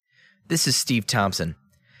This is Steve Thompson,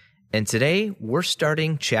 and today we're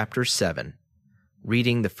starting chapter 7,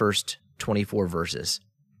 reading the first 24 verses.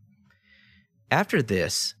 After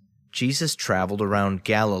this, Jesus traveled around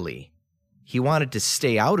Galilee. He wanted to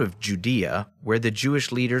stay out of Judea, where the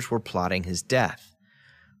Jewish leaders were plotting his death.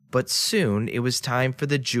 But soon it was time for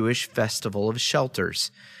the Jewish festival of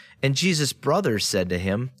shelters, and Jesus' brothers said to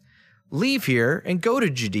him, "Leave here and go to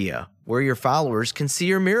Judea, where your followers can see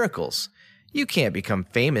your miracles. You can't become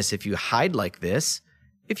famous if you hide like this.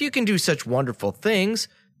 If you can do such wonderful things,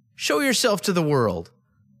 show yourself to the world."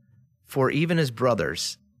 For even his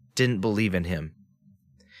brothers didn't believe in him.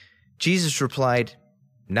 Jesus replied,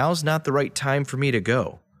 "Now's not the right time for me to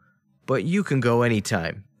go, but you can go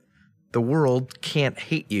anytime. The world can't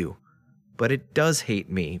hate you, but it does hate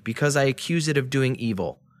me because I accuse it of doing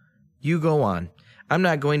evil. You go on. I'm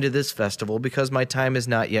not going to this festival because my time has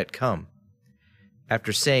not yet come."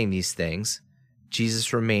 After saying these things,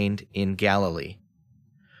 Jesus remained in Galilee.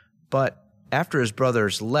 But after his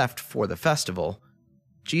brothers left for the festival,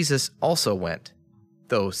 Jesus also went,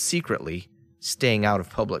 though secretly, staying out of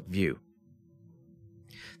public view.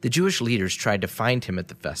 The Jewish leaders tried to find him at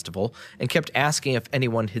the festival and kept asking if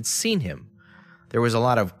anyone had seen him. There was a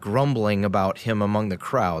lot of grumbling about him among the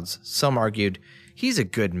crowds. Some argued, "He's a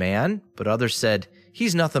good man," but others said,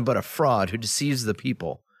 "He's nothing but a fraud who deceives the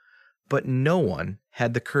people." But no one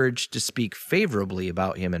had the courage to speak favorably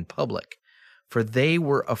about him in public, for they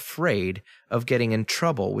were afraid of getting in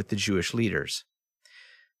trouble with the Jewish leaders.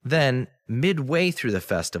 Then, midway through the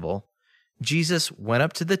festival, Jesus went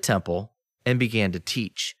up to the temple and began to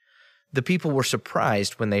teach. The people were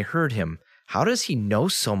surprised when they heard him. "How does he know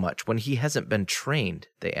so much when he hasn't been trained?"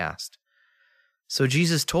 they asked. So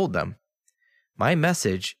Jesus told them, "My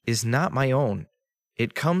message is not my own.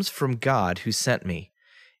 It comes from God who sent me.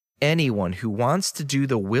 Anyone who wants to do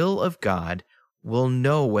the will of God will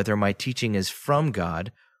know whether my teaching is from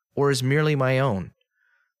God or is merely my own.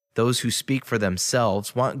 Those who speak for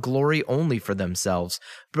themselves want glory only for themselves,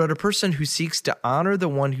 but a person who seeks to honor the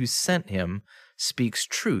one who sent him speaks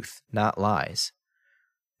truth, not lies.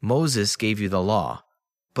 Moses gave you the law,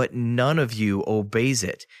 but none of you obeys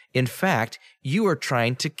it. In fact, you are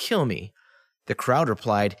trying to kill me." The crowd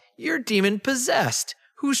replied, "You're demon-possessed.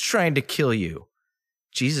 Who's trying to kill you?"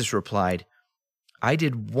 Jesus replied, "I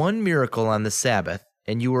did one miracle on the Sabbath,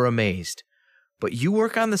 and you were amazed. But you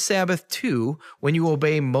work on the Sabbath too when you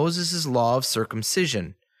obey Moses' law of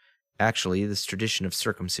circumcision." Actually, this tradition of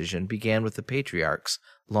circumcision began with the patriarchs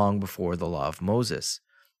long before the law of Moses.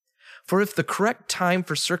 "For if the correct time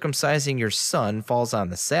for circumcising your son falls on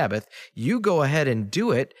the Sabbath, you go ahead and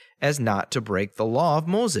do it as not to break the law of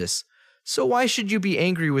Moses. So why should you be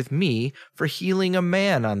angry with me for healing a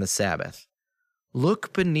man on the Sabbath?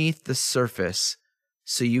 Look beneath the surface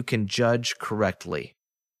so you can judge correctly."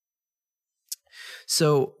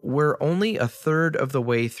 So we're only a third of the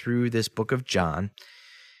way through this book of John,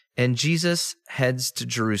 and Jesus heads to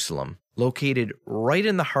Jerusalem, located right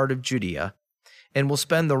in the heart of Judea, and will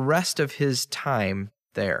spend the rest of his time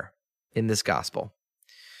there in this gospel.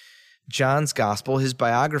 John's gospel, his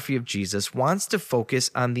biography of Jesus, wants to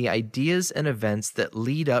focus on the ideas and events that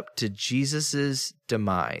lead up to Jesus'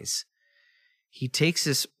 demise. He takes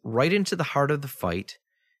us right into the heart of the fight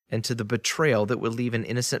and to the betrayal that would leave an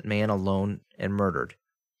innocent man alone and murdered.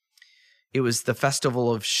 It was the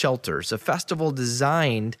Festival of Shelters, a festival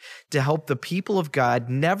designed to help the people of God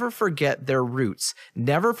never forget their roots,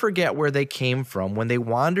 never forget where they came from when they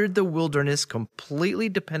wandered the wilderness completely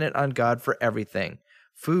dependent on God for everything: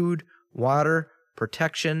 food, water,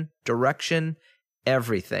 protection, direction,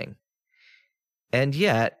 everything. And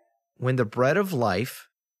yet, when the bread of life,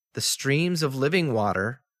 the streams of living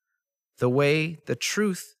water, the way, the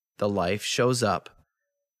truth, the life shows up,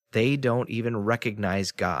 they don't even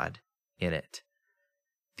recognize God in it.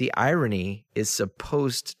 The irony is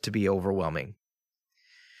supposed to be overwhelming.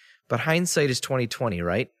 But hindsight is 20/20,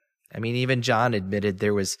 right? I mean, even John admitted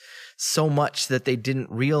there was so much that they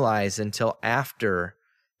didn't realize until after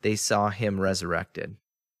they saw him resurrected.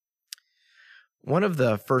 One of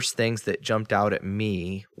the first things that jumped out at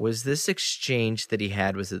me was this exchange that he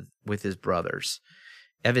had with his brothers.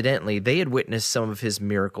 Evidently, they had witnessed some of his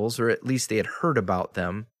miracles, or at least they had heard about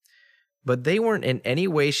them, but they weren't in any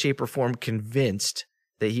way, shape, or form convinced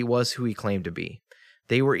that he was who he claimed to be.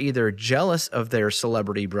 They were either jealous of their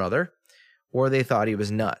celebrity brother, or they thought he was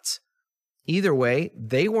nuts. Either way,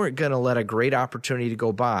 they weren't going to let a great opportunity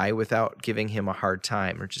go by without giving him a hard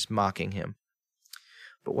time or just mocking him.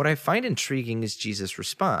 But what I find intriguing is Jesus'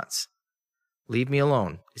 response. "Leave me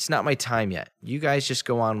alone. It's not my time yet. You guys just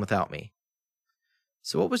go on without me."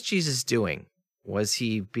 So what was Jesus doing? Was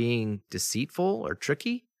he being deceitful or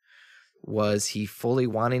tricky? Was he fully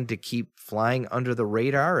wanting to keep flying under the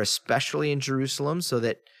radar, especially in Jerusalem, so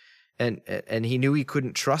that and he knew he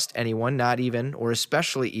couldn't trust anyone, not even or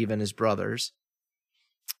especially even his brothers?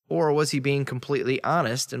 Or was he being completely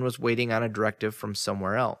honest and was waiting on a directive from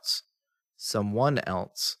somewhere else, someone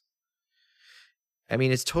else? I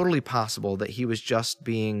mean, it's totally possible that he was just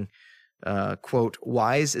being, quote,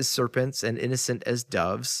 wise as serpents and innocent as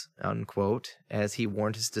doves, unquote, as he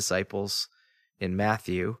warned his disciples in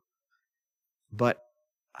Matthew. But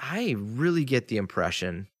I really get the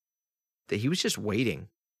impression that he was just waiting.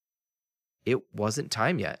 It wasn't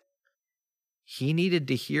time yet. He needed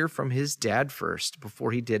to hear from his dad first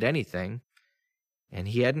before he did anything, and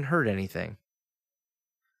he hadn't heard anything.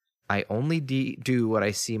 I only do what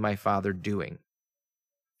I see my Father doing.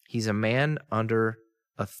 He's a man under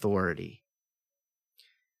authority.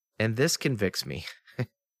 And this convicts me.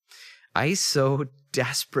 I so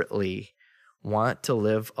desperately want to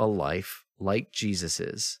live a life like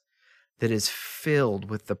Jesus's that is filled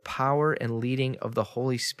with the power and leading of the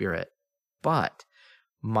Holy Spirit. But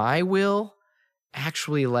my will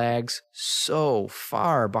actually lags so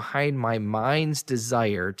far behind my mind's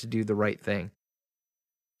desire to do the right thing.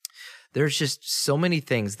 There's just so many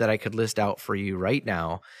things that I could list out for you right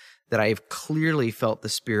now that I have clearly felt the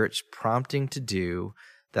Spirit's prompting to do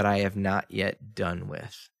that I have not yet done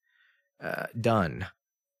with.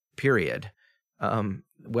 Period.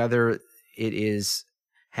 Whether it is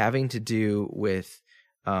having to do with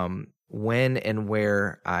when and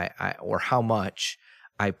where I or how much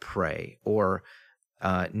I pray, or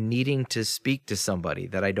needing to speak to somebody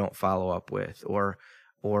that I don't follow up with, or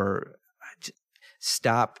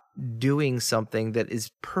stop doing something that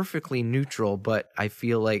is perfectly neutral, but I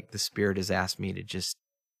feel like the Spirit has asked me to just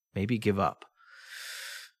maybe give up.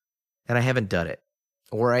 And I haven't done it.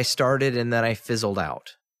 Or I started and then I fizzled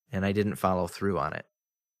out and I didn't follow through on it.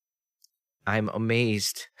 I'm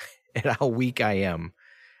amazed at how weak I am.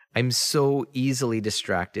 I'm so easily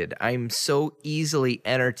distracted. I'm so easily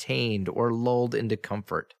entertained or lulled into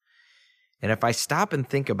comfort. And if I stop and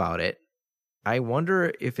think about it, I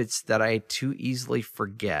wonder if it's that I too easily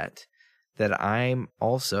forget that I'm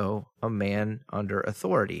also a man under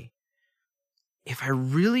authority. If I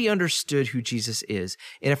really understood who Jesus is,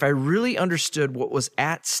 and if I really understood what was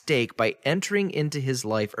at stake by entering into his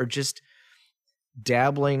life or just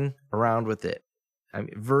dabbling around with it,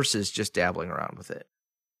 versus just dabbling around with it,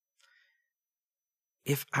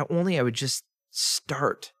 if I would just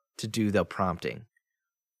start to do the prompting,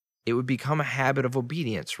 it would become a habit of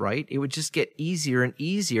obedience, right? It would just get easier and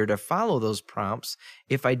easier to follow those prompts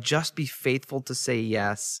if I just be faithful to say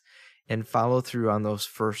yes and follow through on those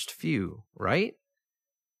first few, right?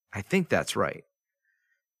 I think that's right.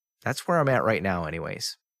 That's where I'm at right now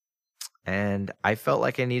anyways. And I felt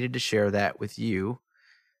like I needed to share that with you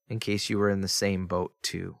in case you were in the same boat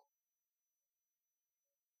too.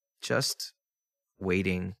 Just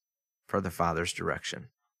waiting for the Father's direction.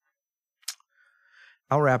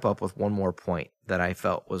 I'll wrap up with one more point that I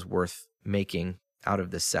felt was worth making out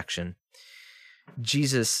of this section.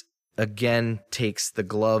 Jesus again takes the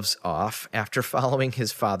gloves off after following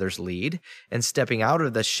his Father's lead and stepping out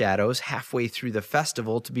of the shadows halfway through the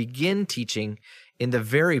festival to begin teaching in the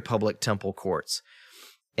very public temple courts.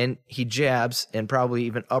 And he jabs and probably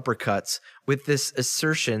even uppercuts with this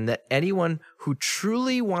assertion that anyone who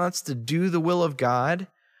truly wants to do the will of God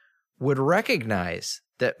would recognize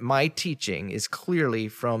that my teaching is clearly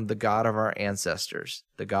from the God of our ancestors,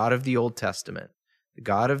 the God of the Old Testament, the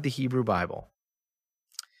God of the Hebrew Bible.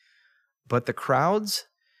 But the crowds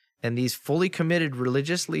and these fully committed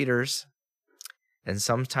religious leaders, and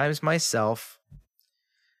sometimes myself,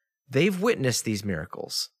 they've witnessed these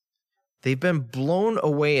miracles. They've been blown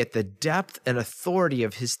away at the depth and authority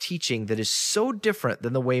of his teaching that is so different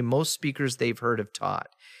than the way most speakers they've heard have taught.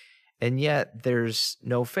 And yet there's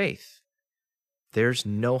no faith. There's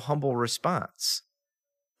no humble response.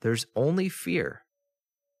 There's only fear.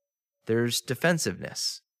 There's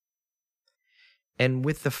defensiveness. And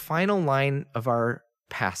with the final line of our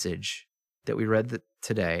passage that we read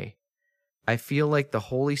today, I feel like the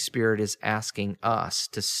Holy Spirit is asking us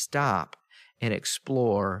to stop and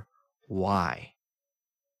explore why.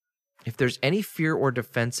 If there's any fear or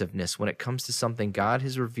defensiveness when it comes to something God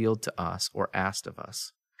has revealed to us or asked of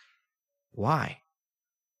us, why?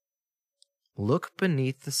 Look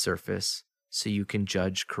beneath the surface so you can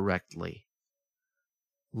judge correctly.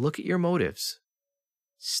 Look at your motives.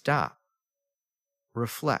 Stop.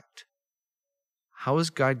 Reflect. How is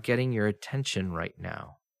God getting your attention right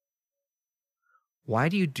now? Why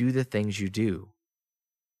do you do the things you do?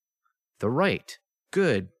 The right,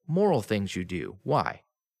 good, moral things you do. Why?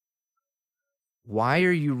 Why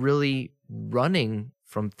are you really running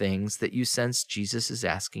from things that you sense Jesus is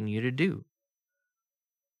asking you to do?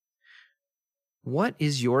 What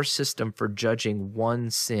is your system for judging one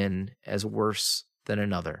sin as worse than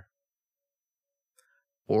another?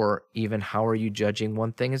 Or even how are you judging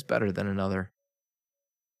one thing as better than another?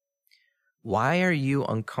 Why are you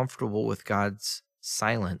uncomfortable with God's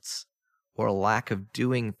silence or a lack of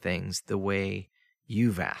doing things the way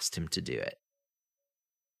you've asked him to do it?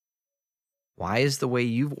 Why is the way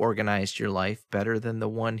you've organized your life better than the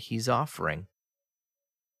one he's offering?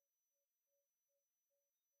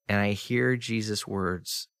 And I hear Jesus'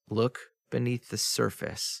 words, look beneath the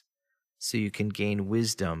surface so you can gain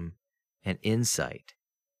wisdom and insight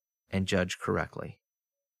and judge correctly.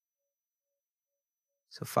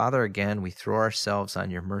 So, Father, again, we throw ourselves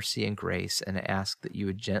on your mercy and grace and ask that you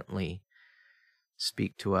would gently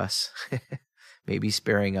speak to us, maybe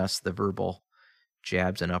sparing us the verbal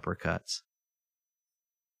jabs and uppercuts,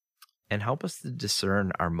 and help us to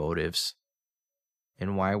discern our motives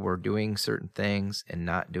and why we're doing certain things and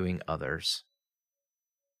not doing others.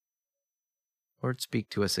 Lord, speak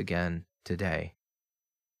to us again today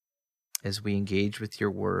as we engage with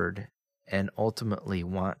your word and ultimately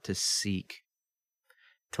want to seek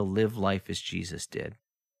to live life as Jesus did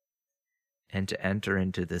and to enter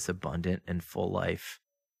into this abundant and full life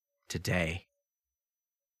today.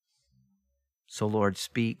 So, Lord,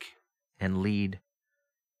 speak and lead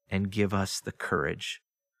and give us the courage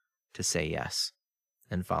to say yes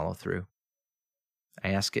and follow through. I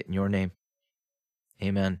ask it in your name.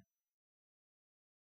 Amen.